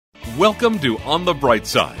Welcome to On the Bright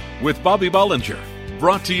Side with Bobby Bollinger,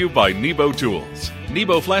 brought to you by Nebo Tools.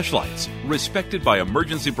 Nebo flashlights, respected by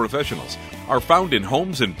emergency professionals, are found in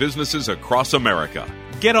homes and businesses across America.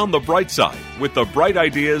 Get on the bright side with the bright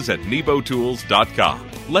ideas at nebotools.com.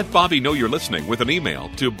 Let Bobby know you're listening with an email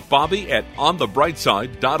to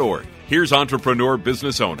bobby@onthebrightside.org. Here's entrepreneur,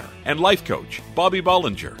 business owner, and life coach Bobby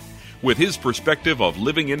Bollinger with his perspective of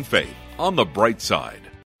living in faith on the bright side.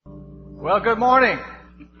 Well, good morning.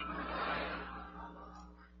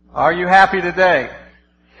 Are you happy today?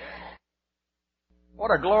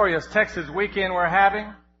 What a glorious Texas weekend we're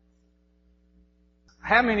having.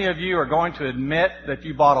 How many of you are going to admit that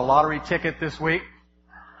you bought a lottery ticket this week?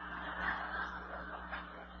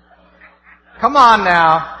 Come on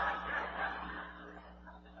now.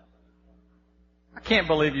 I can't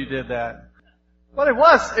believe you did that. Well, it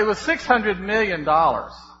was $600 million.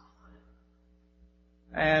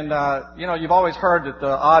 And, you've always heard that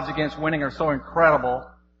the odds against winning are so incredible.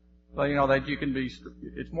 But, that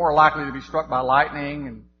it's more likely to be struck by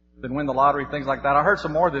lightning than win the lottery, things like that. I heard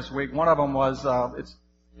some more this week. One of them was,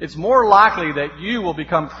 it's more likely that you will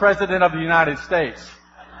become President of the United States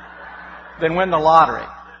than win the lottery.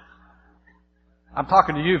 I'm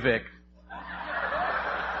talking to you, Vic.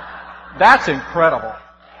 That's incredible.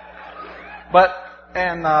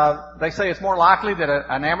 They say it's more likely that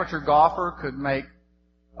an amateur golfer could make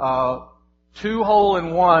 2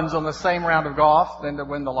 hole-in-ones on the same round of golf than to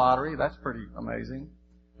win the lottery. That's pretty amazing.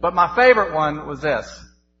 But my favorite one was this.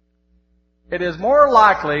 It is more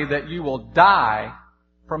likely that you will die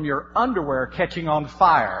from your underwear catching on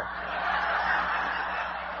fire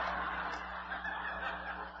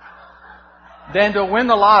than to win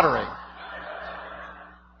the lottery.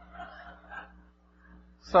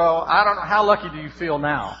 So I don't know, how lucky do you feel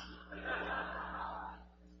now?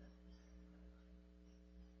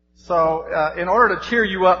 So in order to cheer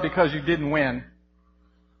you up because you didn't win,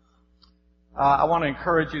 I want to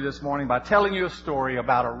encourage you this morning by telling you a story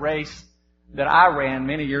about a race that I ran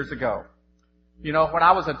many years ago. When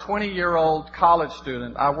I was a 20-year-old college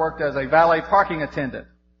student, I worked as a valet parking attendant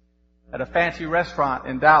at a fancy restaurant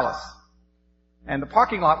in Dallas. And the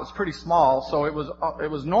parking lot was pretty small, so it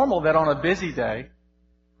was normal that on a busy day,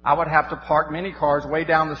 I would have to park many cars way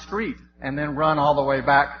down the street and then run all the way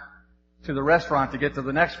back to the restaurant to get to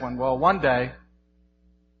the next one. Well, one day,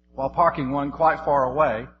 while parking one quite far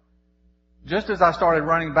away, just as I started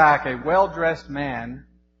running back, a well-dressed man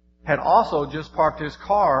had also just parked his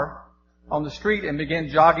car on the street and began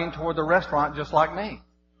jogging toward the restaurant just like me.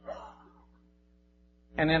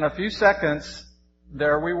 And in a few seconds,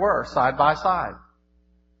 there we were, side by side,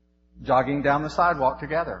 jogging down the sidewalk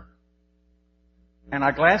together. And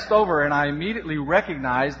I glanced over and I immediately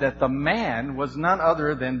recognized that the man was none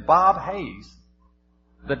other than Bob Hayes,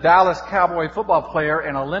 the Dallas Cowboy football player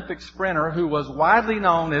and Olympic sprinter who was widely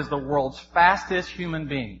known as the world's fastest human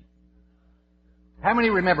being. How many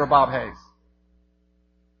remember Bob Hayes?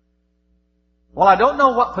 Well, I don't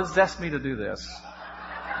know what possessed me to do this.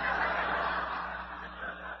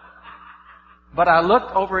 But I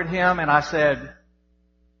looked over at him and I said,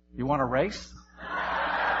 "You want to race?"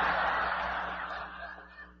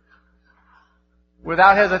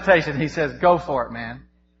 Without hesitation, he says, "Go for it, man."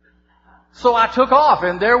 So I took off,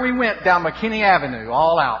 and there we went down McKinney Avenue,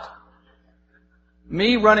 all out.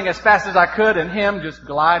 Me running as fast as I could, and him just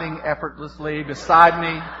gliding effortlessly beside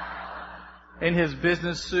me in his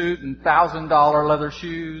business suit and $1,000 leather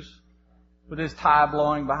shoes with his tie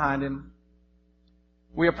blowing behind him.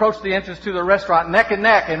 We approached the entrance to the restaurant neck and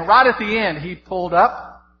neck, and right at the end, he pulled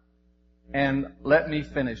up and let me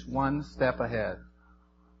finish one step ahead.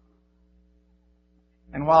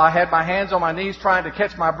 And while I had my hands on my knees trying to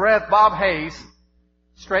catch my breath, Bob Hayes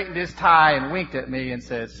straightened his tie and winked at me and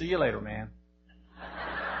said, "See you later, man."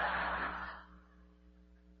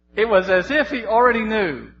 It was as if he already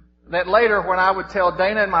knew that later when I would tell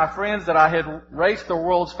Dana and my friends that I had raced the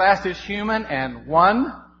world's fastest human and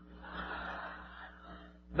won,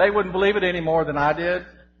 they wouldn't believe it any more than I did,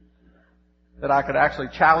 that I could actually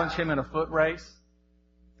challenge him in a foot race.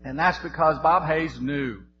 And that's because Bob Hayes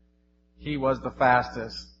knew he was the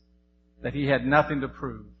fastest, that he had nothing to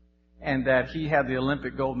prove, and that he had the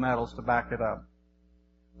Olympic gold medals to back it up.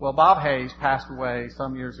 Well, Bob Hayes passed away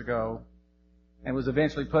some years ago and was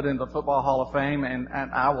eventually put into the Football Hall of Fame, and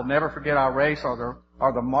I will never forget our race or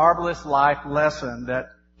the marvelous life lesson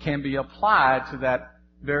that can be applied to that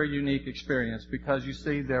very unique experience, because you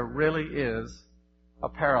see, there really is a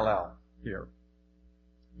parallel here.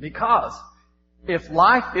 Because if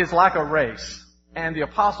life is like a race, and the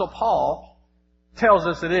Apostle Paul tells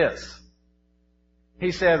us it is,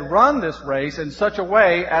 he said, "Run this race in such a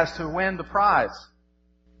way as to win the prize."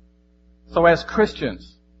 So as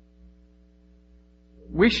Christians,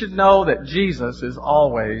 we should know that Jesus is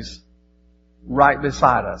always right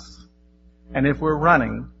beside us. And if we're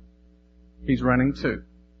running, He's running too.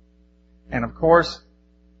 And of course,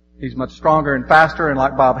 He's much stronger and faster, and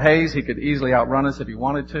like Bob Hayes, He could easily outrun us if He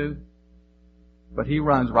wanted to. But He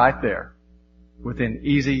runs right there, within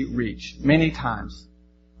easy reach, many times,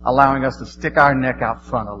 allowing us to stick our neck out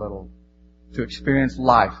front a little, to experience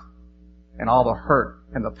life and all the hurt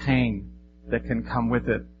and the pain that can come with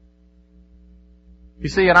it. You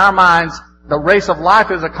see, in our minds, the race of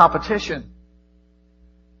life is a competition.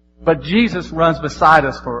 But Jesus runs beside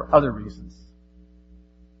us for other reasons.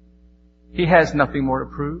 He has nothing more to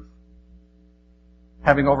prove.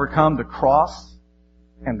 Having overcome the cross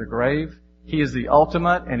and the grave, He is the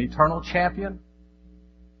ultimate and eternal champion.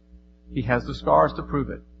 He has the scars to prove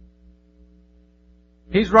it.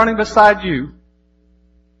 He's running beside you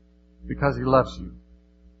because He loves you.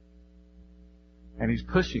 And He's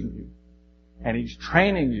pushing you. And He's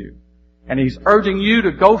training you. And He's urging you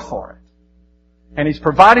to go for it. And He's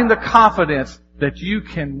providing the confidence that you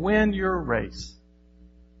can win your race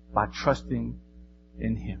by trusting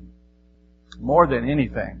in Him. More than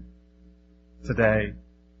anything today,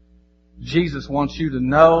 Jesus wants you to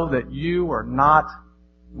know that you are not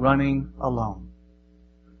running alone.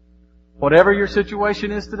 Whatever your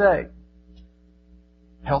situation is today,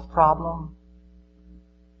 health problem,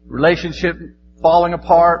 relationship falling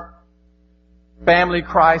apart, family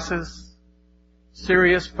crisis,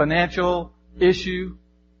 serious financial issue,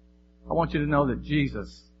 I want you to know that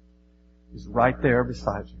Jesus is right there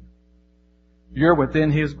beside you. You're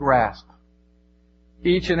within His grasp.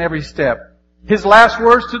 Each and every step. His last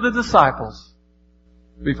words to the disciples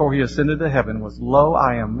before He ascended to heaven was, "Lo,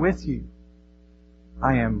 I am with you.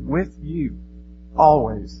 I am with you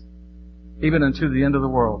always, even unto the end of the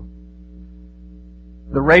world."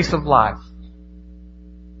 The race of life.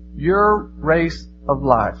 Your race of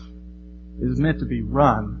life is meant to be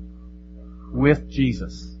run with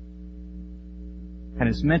Jesus. And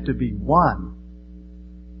it's meant to be won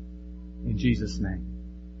in Jesus' name.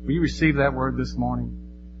 Will you receive that word this morning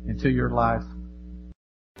into your life?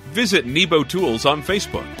 Visit Nebo Tools on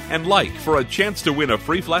Facebook and like for a chance to win a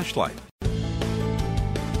free flashlight.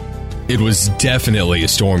 It was definitely a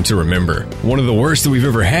storm to remember. One of the worst that we've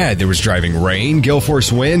ever had. There was driving rain, gale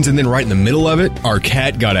force winds, and then right in the middle of it, our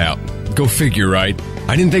cat got out. Go figure, right?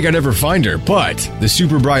 I didn't think I'd ever find her, but the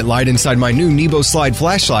super bright light inside my new Nebo Slide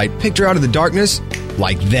flashlight picked her out of the darkness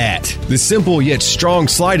like that. The simple yet strong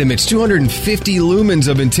slide emits 250 lumens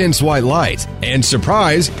of intense white light. And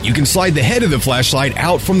surprise, you can slide the head of the flashlight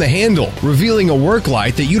out from the handle, revealing a work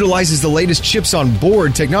light that utilizes the latest chips on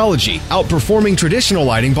board technology, outperforming traditional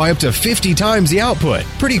lighting by up to 50 times the output.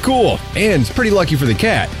 Pretty cool, and pretty lucky for the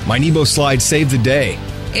cat. My Nebo Slide saved the day.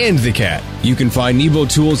 And the cat. You can find Nebo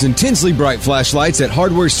Tools' intensely bright flashlights at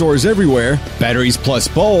hardware stores everywhere, batteries plus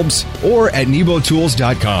bulbs, or at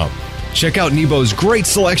nebotools.com. Check out Nebo's great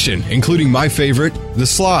selection, including my favorite, the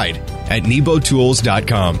Slide, at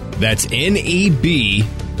nebotools.com. That's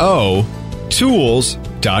Nebo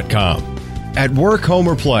Tools.com. At work, home,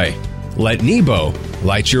 or play, let Nebo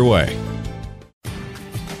light your way.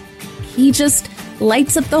 He just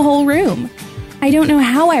lights up the whole room. I don't know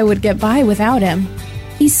how I would get by without him.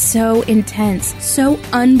 He's so intense, so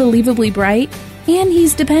unbelievably bright, and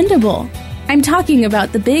he's dependable. I'm talking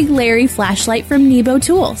about the Big Larry flashlight from Nebo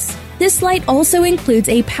Tools. This light also includes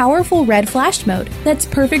a powerful red flash mode that's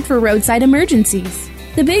perfect for roadside emergencies.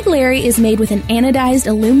 The Big Larry is made with an anodized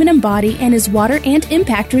aluminum body and is water and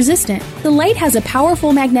impact resistant. The light has a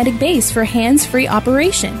powerful magnetic base for hands-free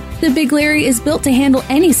operation. The Big Larry is built to handle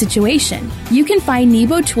any situation. You can find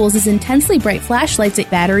Nebo Tools' intensely bright flashlights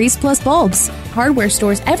at batteries plus bulbs, hardware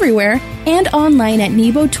stores everywhere, and online at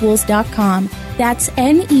nebotools.com. That's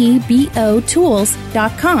Nebo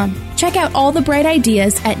Tools.com. Check out all the bright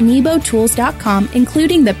ideas at nebotools.com,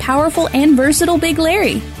 including the powerful and versatile Big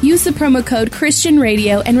Larry. Use the promo code Christian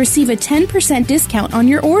Radio and receive a 10% discount on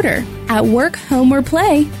your order. At work, home, or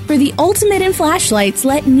play, for the ultimate in flashlights,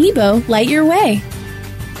 let Nebo light your way.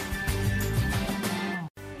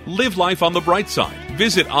 Live life on the bright side.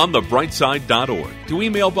 Visit onthebrightside.org to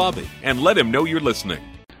email Bobby and let him know you're listening.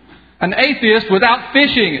 An atheist was out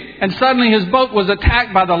fishing, and suddenly his boat was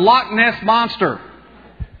attacked by the Loch Ness Monster.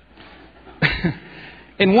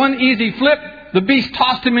 In one easy flip, the beast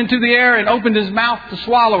tossed him into the air and opened his mouth to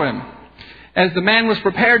swallow him. As the man was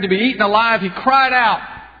prepared to be eaten alive, he cried out,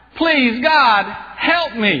 "Please, God,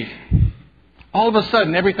 help me!" All of a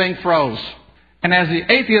sudden, everything froze. And as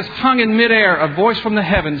the atheist hung in midair, a voice from the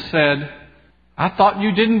heavens said, "I thought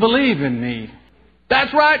you didn't believe in me."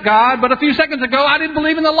 That's right, God, but a few seconds ago I didn't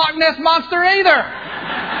believe in the Loch Ness Monster either.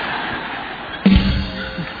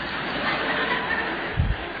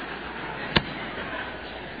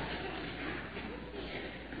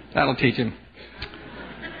 That'll teach him.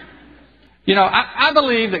 You know, I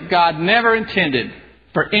believe that God never intended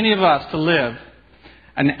for any of us to live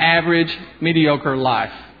an average, mediocre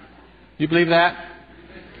life. You believe that?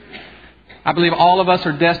 I believe all of us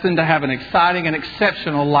are destined to have an exciting and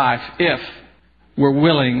exceptional life if we're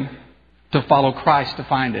willing to follow Christ to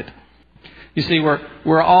find it. You see,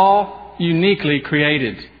 we're all uniquely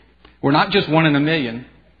created. We're not just 1 in a million.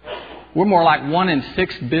 We're more like 1 in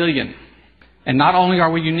 6 billion. And not only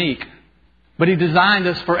are we unique, but He designed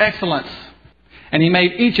us for excellence. And He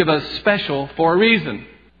made each of us special for a reason.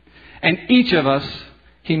 And each of us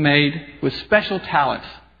He made with special talents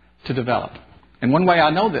to develop. And one way I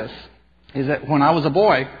know this is that when I was a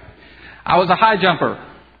boy, I was a high jumper.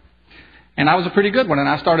 And I was a pretty good one. And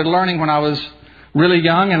I started learning when I was really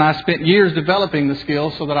young, and I spent years developing the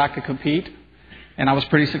skills so that I could compete. And I was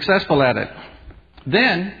pretty successful at it.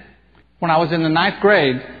 Then, when I was in the 9th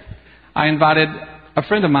grade, I invited a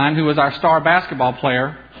friend of mine who was our star basketball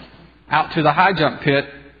player out to the high jump pit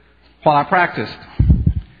while I practiced.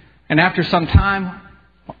 And after some time,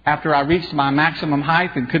 after I reached my maximum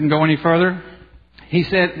height and couldn't go any further, he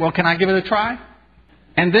said, well, can I give it a try?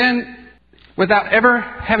 And then, without ever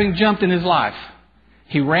having jumped in his life,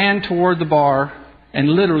 he ran toward the bar and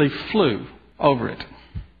literally flew over it.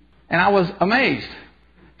 And I was amazed.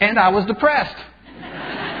 And I was depressed.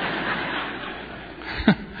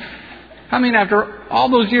 I mean, after all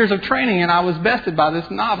those years of training, and I was bested by this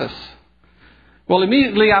novice. Well,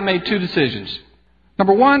 immediately I made 2 decisions.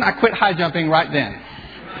 Number 1, I quit high jumping right then.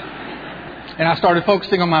 And I started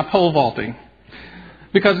focusing on my pole vaulting.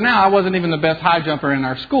 Because now I wasn't even the best high jumper in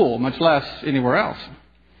our school, much less anywhere else.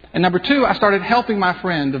 And number 2, I started helping my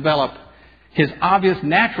friend develop his obvious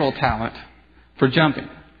natural talent for jumping.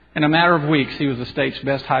 In a matter of weeks, he was the state's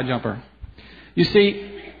best high jumper. You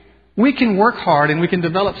see, we can work hard and we can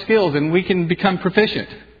develop skills and we can become proficient.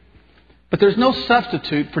 But there's no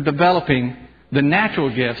substitute for developing the natural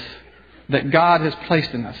gifts that God has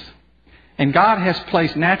placed in us. And God has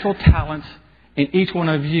placed natural talents in each one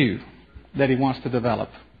of you that He wants to develop.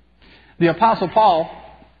 The Apostle Paul,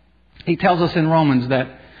 he tells us in Romans that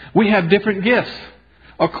we have different gifts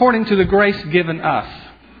according to the grace given us.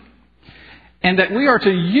 And that we are to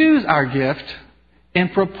use our gift in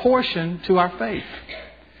proportion to our faith.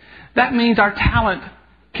 That means our talent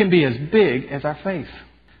can be as big as our faith.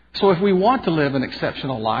 So if we want to live an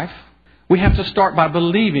exceptional life, we have to start by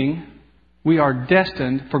believing we are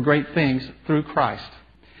destined for great things through Christ.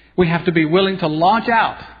 We have to be willing to launch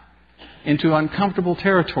out into uncomfortable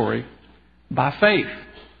territory by faith.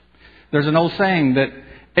 There's an old saying that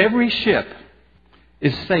every ship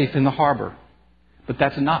is safe in the harbor, but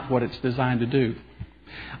that's not what it's designed to do.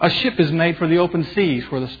 A ship is made for the open seas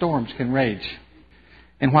where the storms can rage.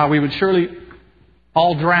 And while we would surely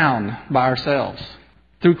all drown by ourselves,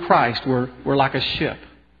 through Christ we're like a ship.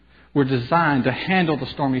 We're designed to handle the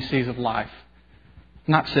stormy seas of life,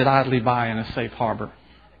 not sit idly by in a safe harbor.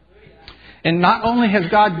 And not only has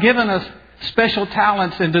God given us special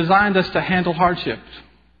talents and designed us to handle hardships,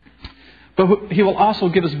 but He will also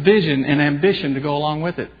give us vision and ambition to go along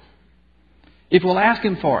with it. If we'll ask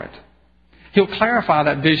Him for it, He'll clarify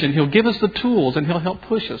that vision. He'll give us the tools and He'll help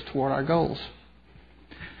push us toward our goals.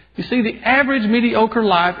 You see, the average mediocre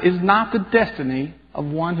life is not the destiny of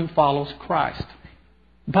one who follows Christ.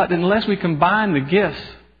 But unless we combine the gifts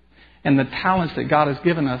and the talents that God has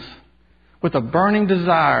given us with a burning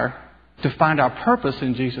desire to find our purpose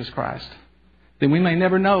in Jesus Christ, then we may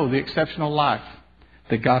never know the exceptional life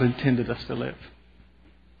that God intended us to live.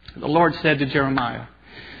 The Lord said to Jeremiah,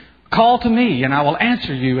 "Call to me and I will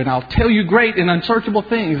answer you and I'll tell you great and unsearchable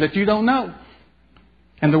things that you don't know."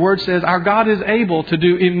 And the Word says our God is able to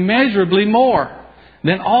do immeasurably more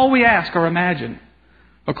than all we ask or imagine,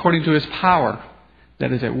 according to His power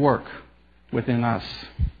that is at work within us.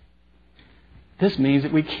 This means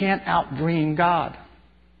that we can't outdream God.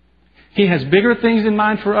 He has bigger things in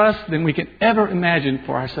mind for us than we can ever imagine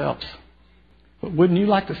for ourselves. But wouldn't you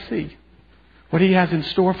like to see what He has in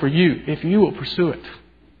store for you if you will pursue it?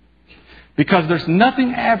 Because there's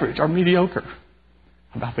nothing average or mediocre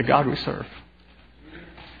about the God we serve.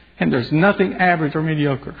 And there's nothing average or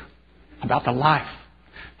mediocre about the life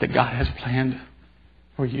that God has planned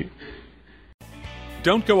for you.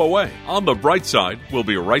 Don't go away. On the Bright Side, we'll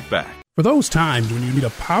be right back. For those times when you need a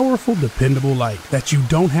powerful, dependable light that you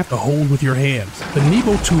don't have to hold with your hands, the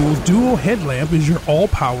Nebo Tools Dual Headlamp is your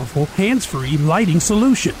all-powerful, hands-free lighting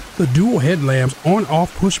solution. The Dual Headlamp's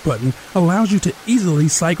on-off push button allows you to easily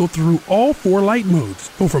cycle through all 4 light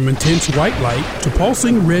modes. Go from intense white light to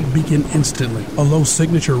pulsing red beacon instantly. A low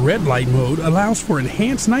signature red light mode allows for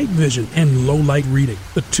enhanced night vision and low light reading.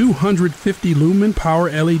 The 250 lumen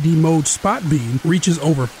power LED mode spot beam reaches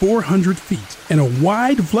over 400 feet, and a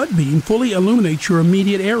wide flood beam fully illuminates your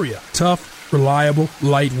immediate area. Tough, reliable,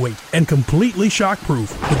 lightweight, and completely shockproof.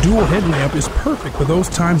 The dual headlamp is perfect for those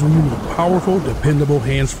times when you need powerful, dependable,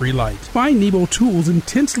 hands-free light. Find Nebo Tools'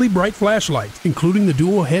 intensely bright flashlights, including the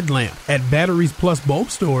dual headlamp, at Batteries Plus bulb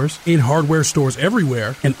stores, in hardware stores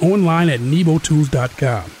everywhere, and online at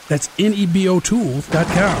nebotools.com. That's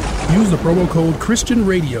nebotools.com. Use the promo code Christian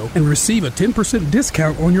Radio and receive a 10%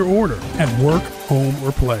 discount on your order at work, home,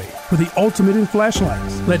 or play. For the ultimate in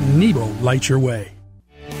flashlights, let Nebo light your way.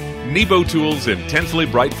 Nebo Tools' intensely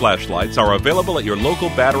bright flashlights are available at your local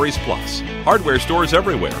Batteries Plus, hardware stores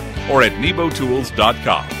everywhere, or at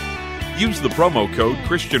nebotools.com. Use the promo code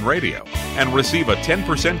Christian Radio and receive a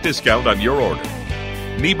 10% discount on your order.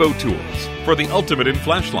 Nebo Tools, for the ultimate in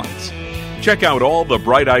flashlights. Check out all the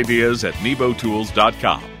bright ideas at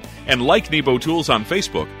nebotools.com and like Nebo Tools on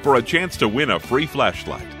Facebook for a chance to win a free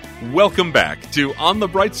flashlight. Welcome back to On the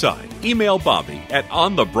Bright Side. Email Bobby at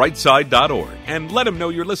onthebrightside.org and let him know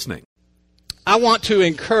you're listening. I want to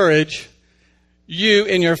encourage you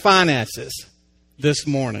in your finances this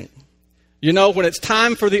morning. You know, when it's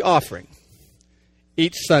time for the offering,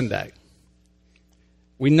 each Sunday,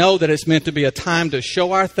 we know that it's meant to be a time to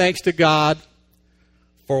show our thanks to God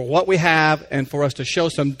for what we have and for us to show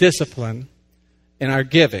some discipline in our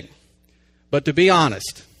giving. But to be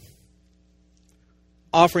honest,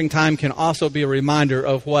 offering time can also be a reminder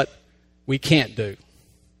of what we can't do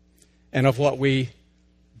and of what we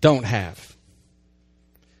don't have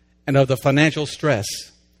and of the financial stress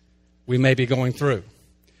we may be going through.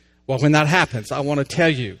 Well, when that happens, I want to tell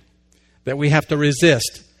you that we have to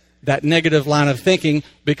resist that negative line of thinking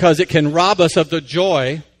because it can rob us of the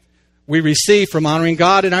joy we receive from honoring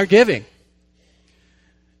God in our giving.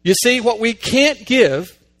 You see, what we can't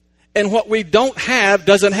give and what we don't have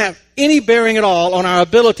doesn't have any bearing at all on our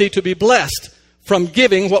ability to be blessed from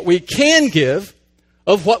giving what we can give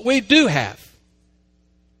of what we do have.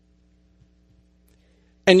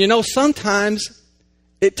 And you know, sometimes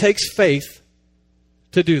it takes faith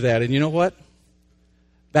to do that. And you know what?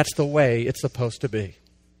 That's the way it's supposed to be.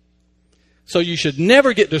 So you should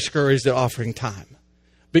never get discouraged at offering time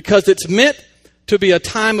because it's meant to be a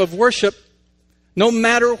time of worship no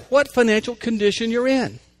matter what financial condition you're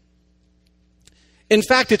in. In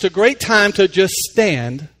fact, it's a great time to just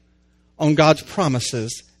stand on God's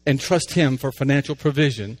promises and trust Him for financial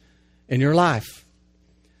provision in your life.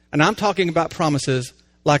 And I'm talking about promises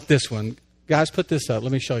like this one. Guys, put this up.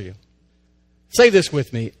 Let me show you. Say this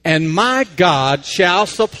with me. And my God shall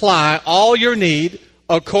supply all your need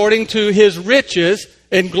according to His riches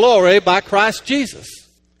in glory by Christ Jesus.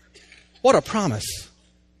 What a promise.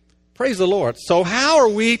 Praise the Lord. So how are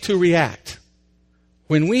we to react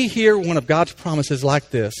when we hear one of God's promises like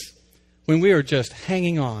this, when we are just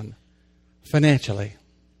hanging on financially?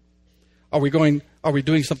 Are we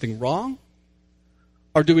doing something wrong?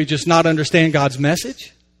 Or do we just not understand God's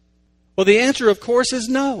message? Well, the answer, of course, is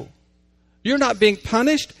no. You're not being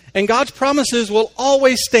punished, and God's promises will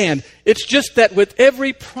always stand. It's just that with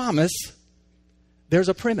every promise, there's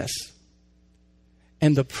a premise.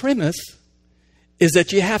 And the premise is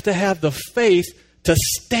that you have to have the faith to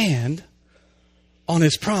stand on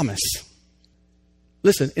His promise.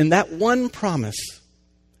 Listen, in that one promise,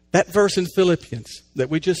 that verse in Philippians that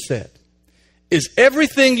we just said, is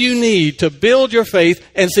everything you need to build your faith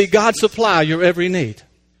and see God supply your every need.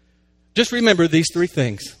 Just remember these 3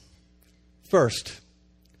 things. First,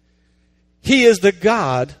 He is the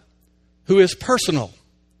God who is personal.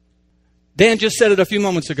 Dan just said it a few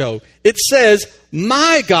moments ago. It says,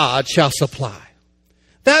 my God shall supply.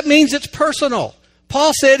 That means it's personal.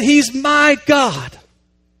 Paul said, He's my God.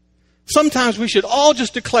 Sometimes we should all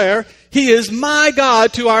just declare, He is my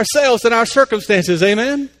God to ourselves and our circumstances.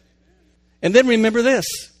 Amen? And then remember this,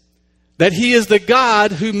 that He is the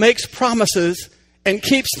God who makes promises and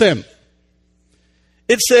keeps them.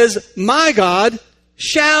 It says, my God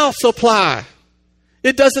shall supply.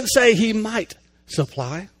 It doesn't say He might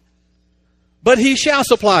supply, but He shall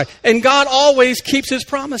supply. And God always keeps His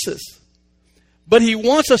promises. But He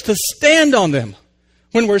wants us to stand on them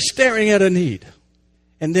when we're staring at a need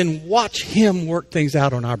and then watch Him work things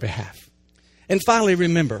out on our behalf. And finally,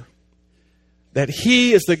 remember that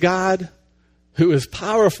He is the God who is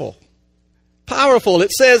powerful powerful.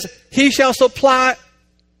 It says, he shall supply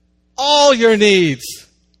all your needs.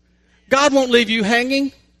 God won't leave you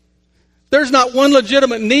hanging. There's not one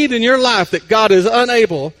legitimate need in your life that God is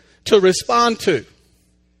unable to respond to.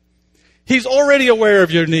 He's already aware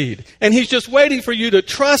of your need, and he's just waiting for you to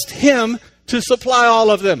trust him to supply all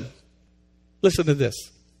of them. Listen to this.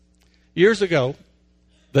 Years ago,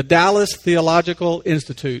 the Dallas Theological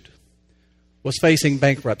Institute was facing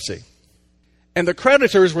bankruptcy, and the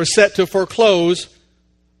creditors were set to foreclose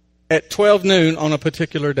at 12 noon on a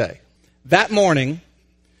particular day. That morning,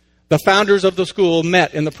 the founders of the school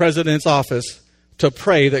met in the president's office to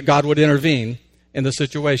pray that God would intervene in the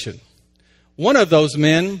situation. One of those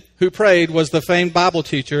men who prayed was the famed Bible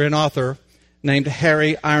teacher and author named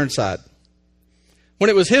Harry Ironside. When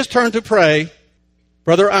it was his turn to pray,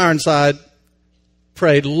 Brother Ironside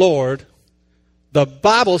prayed, Lord, the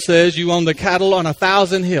Bible says you own the cattle on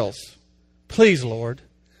 1,000 hills. Please, Lord,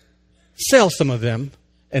 sell some of them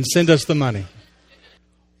and send us the money.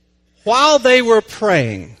 While they were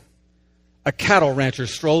praying, a cattle rancher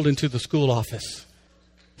strolled into the school office.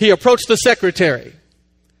 He approached the secretary.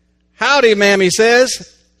 Howdy, ma'am, he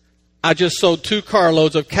says. I just sold 2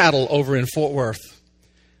 carloads of cattle over in Fort Worth,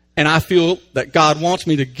 and I feel that God wants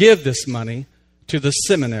me to give this money to the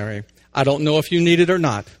seminary. I don't know if you need it or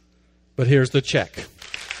not, but here's the check.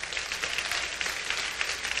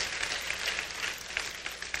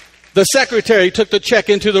 The secretary took the check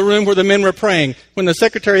into the room where the men were praying. When the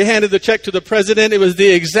secretary handed the check to the president, it was the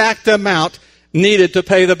exact amount needed to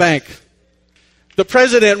pay the bank. The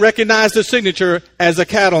president recognized the signature as a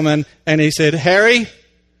cattleman, and he said, Harry,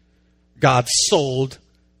 God sold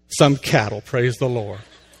some cattle, praise the Lord.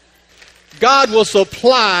 God will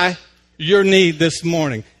supply your need this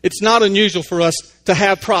morning. It's not unusual for us to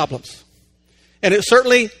have problems. And it's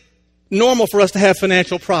certainly normal for us to have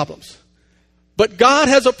financial problems. But God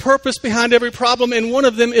has a purpose behind every problem, and one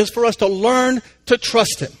of them is for us to learn to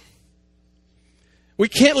trust him. We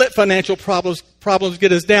can't let financial problems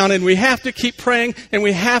get us down, and we have to keep praying, and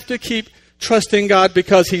we have to keep trusting God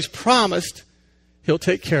because he's promised he'll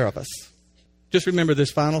take care of us. Just remember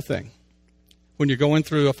this final thing. When you're going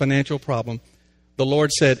through a financial problem, the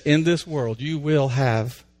Lord said, in this world you will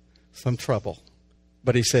have some trouble.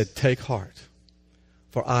 But he said, take heart,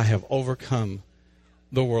 for I have overcome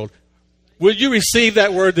the world. Will you receive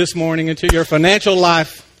that word this morning into your financial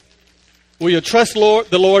life? Will you trust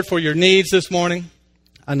the Lord for your needs this morning?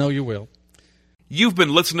 I know you will. You've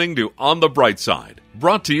been listening to On the Bright Side,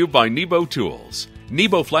 brought to you by Nebo Tools.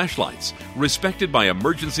 Nebo flashlights, respected by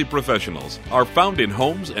emergency professionals, are found in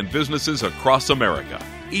homes and businesses across America.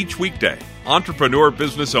 Each weekday, entrepreneur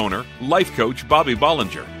business owner, life coach Bobby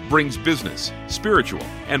Bollinger brings business, spiritual,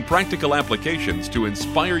 and practical applications to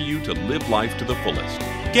inspire you to live life to the fullest.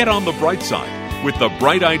 Get on the bright side with the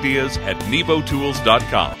bright ideas at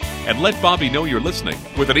nebotools.com and let Bobby know you're listening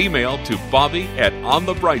with an email to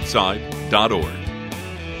bobby@onthebrightside.org.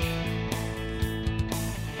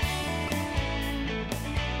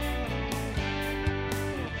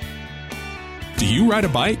 Do you ride a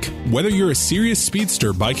bike? Whether you're a serious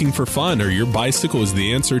speedster biking for fun or your bicycle is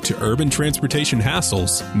the answer to urban transportation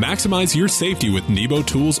hassles, maximize your safety with Nebo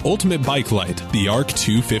Tools' ultimate bike light, the ARC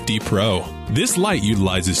 250 Pro. This light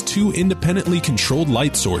utilizes 2 independently controlled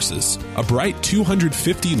light sources, a bright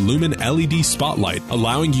 250 lumen LED spotlight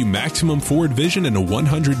allowing you maximum forward vision and a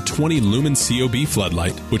 120 lumen COB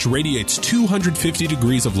floodlight, which radiates 250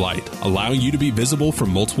 degrees of light, allowing you to be visible from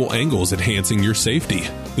multiple angles, enhancing your safety.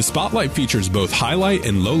 The spotlight features both highlight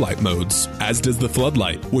and low light modes, as does the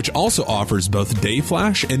floodlight, which also offers both day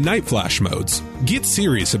flash and night flash modes. Get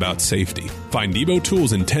serious about safety. Find Nebo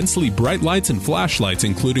Tools' intensely bright lights and flashlights,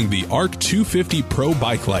 including the ARC 250 Pro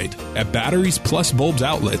Bike Light, at Batteries Plus Bulbs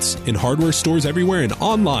outlets, in hardware stores everywhere, and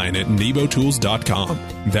online at nebotools.com.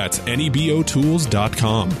 That's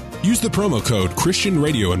nebotools.com. Use the promo code Christian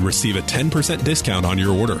Radio and receive a 10% discount on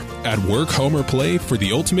your order. At work, home, or play, for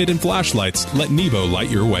the ultimate in flashlights, let Nebo light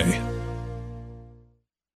your way.